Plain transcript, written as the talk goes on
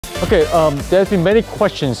Okay, there's been many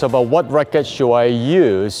questions about what racket should I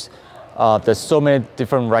use. There's so many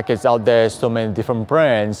different rackets out there, so many different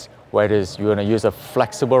brands, whether you're going to use a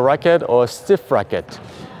flexible racket or a stiff racket.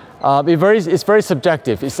 It's very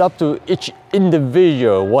subjective. It's up to each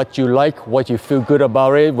individual what you like, what you feel good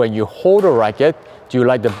about it. When you hold a racket, do you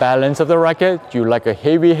like the balance of the racket? Do you like a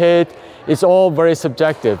heavy hit? It's all very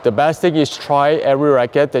subjective. The best thing is try every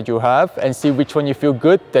racket that you have and see which one you feel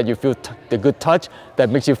good, that you feel the good touch,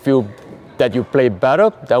 that makes you feel that you play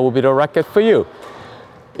better. That will be the racket for you.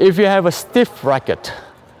 If you have a stiff racket,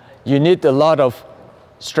 you need a lot of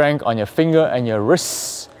strength on your finger and your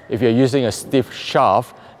wrists if you're using a stiff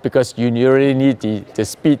shaft, because you really need the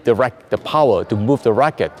speed, the power to move the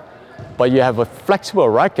racket. But you have a flexible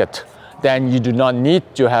racket, then you do not need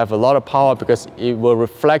to have a lot of power because it will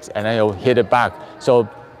reflect and then you'll hit it back. So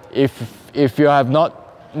if you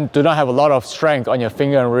do not have a lot of strength on your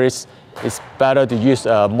finger and wrist, it's better to use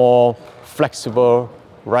a more flexible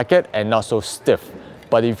racket and not so stiff.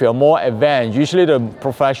 But if you're more advanced, usually the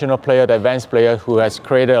professional player, the advanced player who has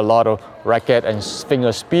created a lot of racket and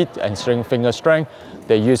finger speed and finger strength,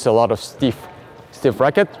 they use a lot of stiff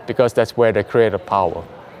racket because that's where they create the power.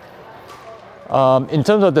 In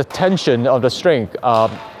terms of the tension of the strength,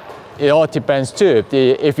 it all depends too.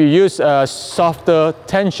 If you use a softer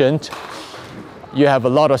tension, you have a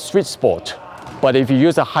lot of sweet spot. But if you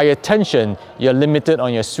use a higher tension, you're limited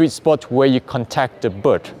on your sweet spot where you contact the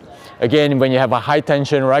bird. Again, when you have a high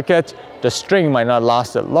tension racket, the string might not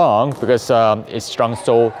last that long because it's strung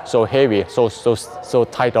so heavy, so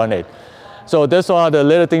tight on it. So those are the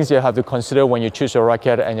little things you have to consider when you choose your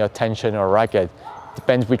racket and your tension or racket.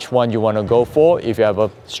 Depends which one you want to go for. If you have a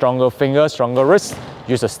stronger finger, stronger wrist,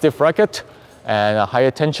 use a stiff racket and a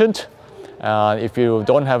higher tension. If you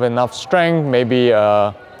don't have enough strength, maybe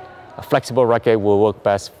a flexible racket will work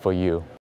best for you.